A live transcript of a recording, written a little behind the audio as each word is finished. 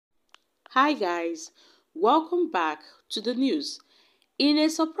Hi guys, welcome back to the news. In a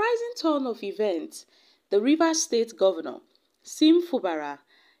surprising turn of events, the Rivers State Governor, Fubara,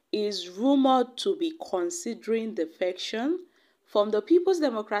 is rumored to be considering defection from the People's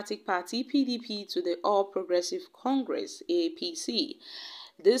Democratic Party (PDP) to the All Progressive Congress (APC).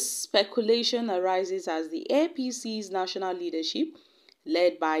 This speculation arises as the APC's national leadership,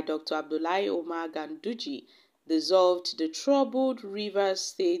 led by Dr. Abdullahi Omar Ganduje, dissolved the troubled Rivers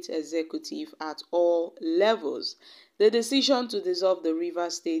State Executive at all levels. The decision to dissolve the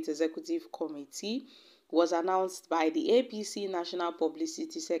Rivers State Executive Committee was announced by the APC National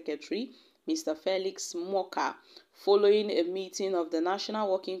Publicity Secretary, Mr. Felix Moka, following a meeting of the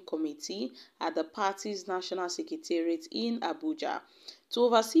National Working Committee at the party's National Secretariat in Abuja. To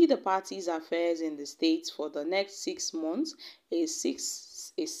oversee the party's affairs in the state for the next 6 months, a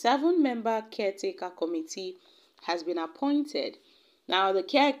 7-member caretaker committee has been appointed. Now, the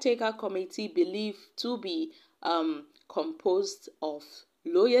caretaker committee, believed to be composed of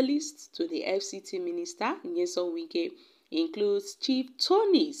loyalists to the FCT minister, Wike, includes Chief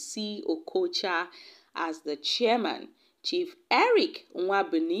Tony C. Okocha as the chairman, Chief Eric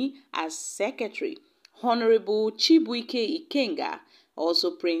Nwabuni as secretary, Honorable Chibuike Ikenga,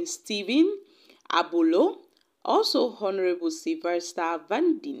 also Prince Stephen Abulo, also Honorable Sylvester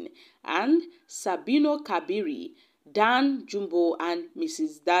Vandin, and Sabino Kabiri, Dan Jumbo, and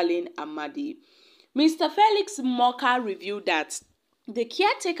Mrs. Darlene Amadi. Mr. Felix Moka revealed that the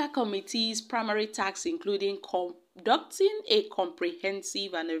caretaker committee's primary tasks including conducting a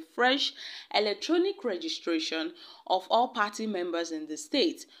comprehensive and a fresh electronic registration of all party members in the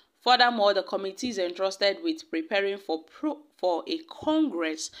state. Furthermore, the committee is entrusted with preparing for a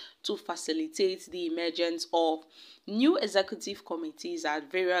congress to facilitate the emergence of new executive committees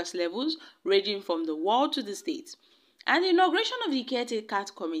at various levels, ranging from the world to the state. And the inauguration of the caretaker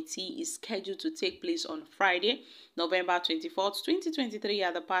committee is scheduled to take place on Friday, November 24th, 2023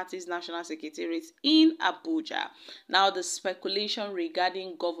 at the party's National Secretariat in Abuja. Now, the speculation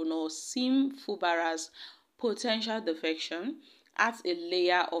regarding Governor Fubara's potential defection adds a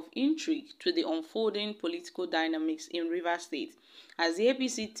layer of intrigue to the unfolding political dynamics in Rivers State, as the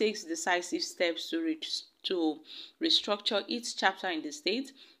APC takes decisive steps to restructure its chapter in the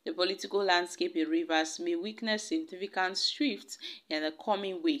state. The political landscape in Rivers may witness significant shifts in the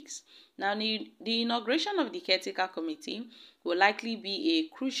coming weeks. Now, the inauguration of the caretaker committee will likely be a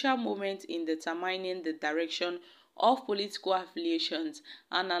crucial moment in determining the direction of political affiliations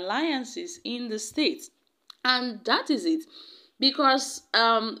and alliances in the state. And that is it. Because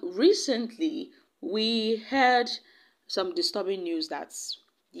recently we heard some disturbing news that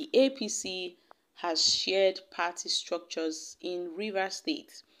the APC has shared party structures in Rivers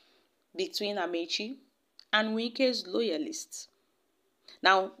State between Amechi and Wike's loyalists.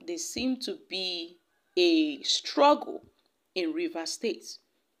 Now, there seems to be a struggle in Rivers State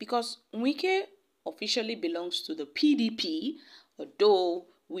because Wike officially belongs to the PDP, although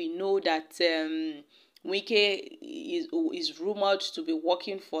we know that Wike is rumored to be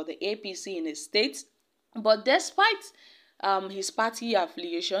working for the APC in the state. But despite his party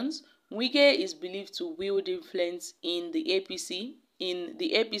affiliations, Wike is believed to wield influence in the APC in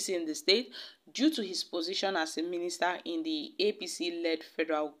the state due to his position as a minister in the APC-led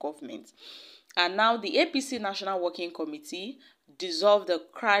federal government. And now the APC National Working Committee dissolved the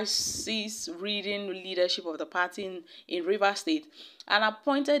crisis-ridden leadership of the party in Rivers State and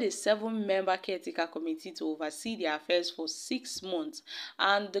appointed a 7-member caretaker committee to oversee their affairs for 6 months.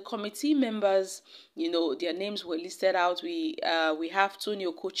 And the committee members, their names were listed out. We have Tony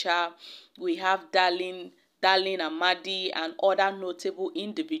Okocha, we have Darlene Amadi, and other notable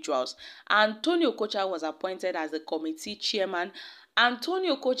individuals. And Tony Okocha was appointed as the committee chairman. And Tony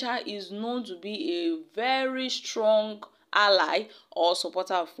Okocha is known to be a very strong ally or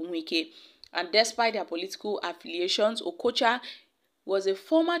supporter of Wike. And despite their political affiliations, Okocha was a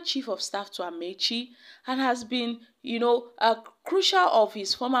former chief of staff to Amechi and has been, a crucial of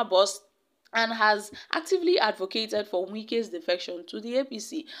his former boss, and has actively advocated for Wike's defection to the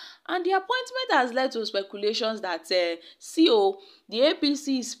APC. And the appointment has led to speculations that the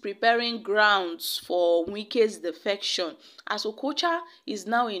APC is preparing grounds for Wike's defection, as Okocha is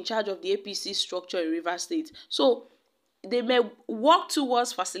now in charge of the APC structure in Rivers State. So they may work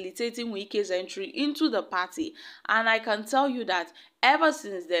towards facilitating Wike's entry into the party. And I can tell you that ever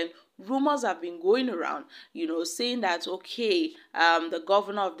since then, rumors have been going around, saying that, okay, the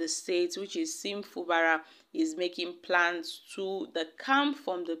governor of the state, which is Fubara, is making plans to the camp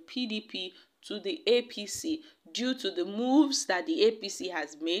from the PDP to the APC due to the moves that the APC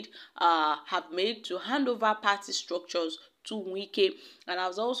have made to hand over party structures to Wike, and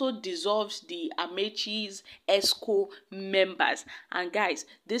has also dissolved the Amechi's ESCO members. And guys,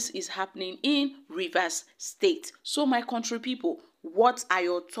 this is happening in Rivers State. So my country people, what are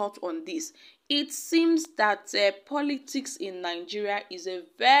your thoughts on this? It seems that politics in Nigeria is a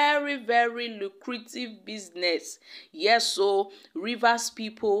very lucrative business. Yes, so Rivers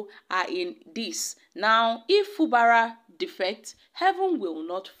people are in this. Now, if Fubara defect, heaven will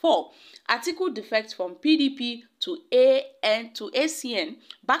not fall. Atiku defect from PDP to ACN,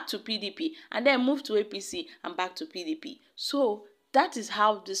 back to PDP, and then move to APC and back to PDP. So that is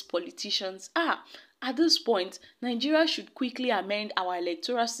how these politicians are. At this point, Nigeria should quickly amend our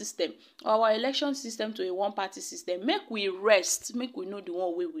electoral system, our election system, to a one-party system. Make we rest, make we know the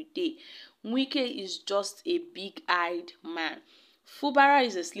one way we dey. Wike is just a big-eyed man. Fubara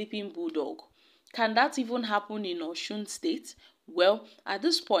is a sleeping bulldog. Can that even happen in Osun State? Well, at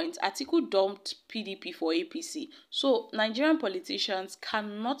this point, Atiku dumped PDP for APC. So, Nigerian politicians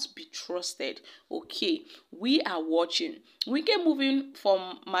cannot be trusted. Okay, we are watching. Wike moving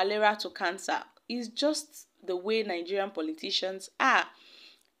from malaria to cancer is just the way Nigerian politicians are.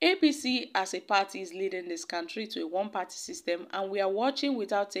 APC as a party is leading this country to a one-party system, and we are watching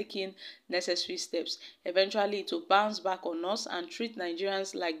without taking necessary steps. Eventually, it will bounce back on us and treat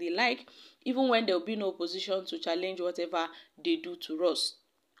Nigerians like they like, even when there will be no opposition to challenge whatever they do to us.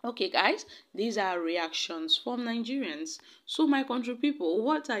 Okay, guys, these are reactions from Nigerians. So, my country people,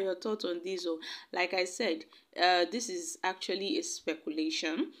 what are your thoughts on this? Like I said, this is actually a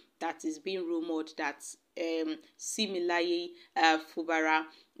speculation that is being rumored that similarly Fubara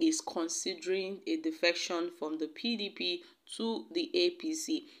is considering a defection from the PDP to the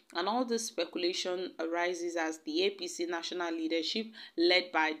APC, and all this speculation arises as the APC national leadership led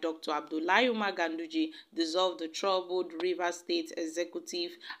by Dr. Abdullahi Umar Ganduje dissolved the troubled Rivers State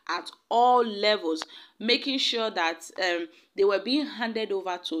executive at all levels, making sure that they were being handed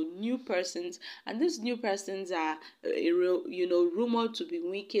over to new persons, and these new persons are rumored to be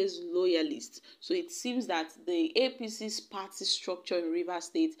Wike's loyalists. So it seems that the APC's party structure in Rivers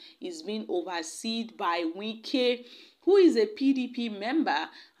State is being overseen by Wike, who is a PDP member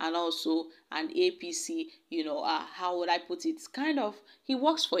and also an APC, how would I put it? Kind of, he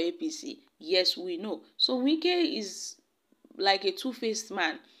works for APC. Yes, we know. So Wike is like a two-faced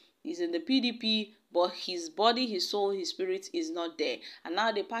man. He's in the PDP, but his body, his soul, his spirit is not there. And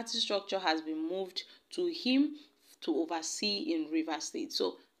now the party structure has been moved to him to oversee in Rivers State.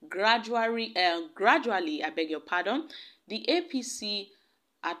 So gradually, I beg your pardon, the APC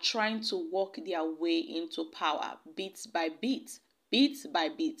are trying to work their way into power bit by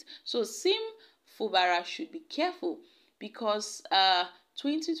bit. So Sim Fubara should be careful, because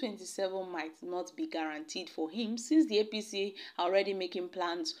 2027 might not be guaranteed for him, since the APC are already making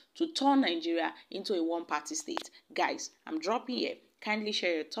plans to turn Nigeria into a one-party state. Guys, I'm dropping here. Kindly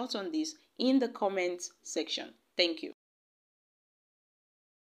share your thoughts on this in the comment section. Thank you.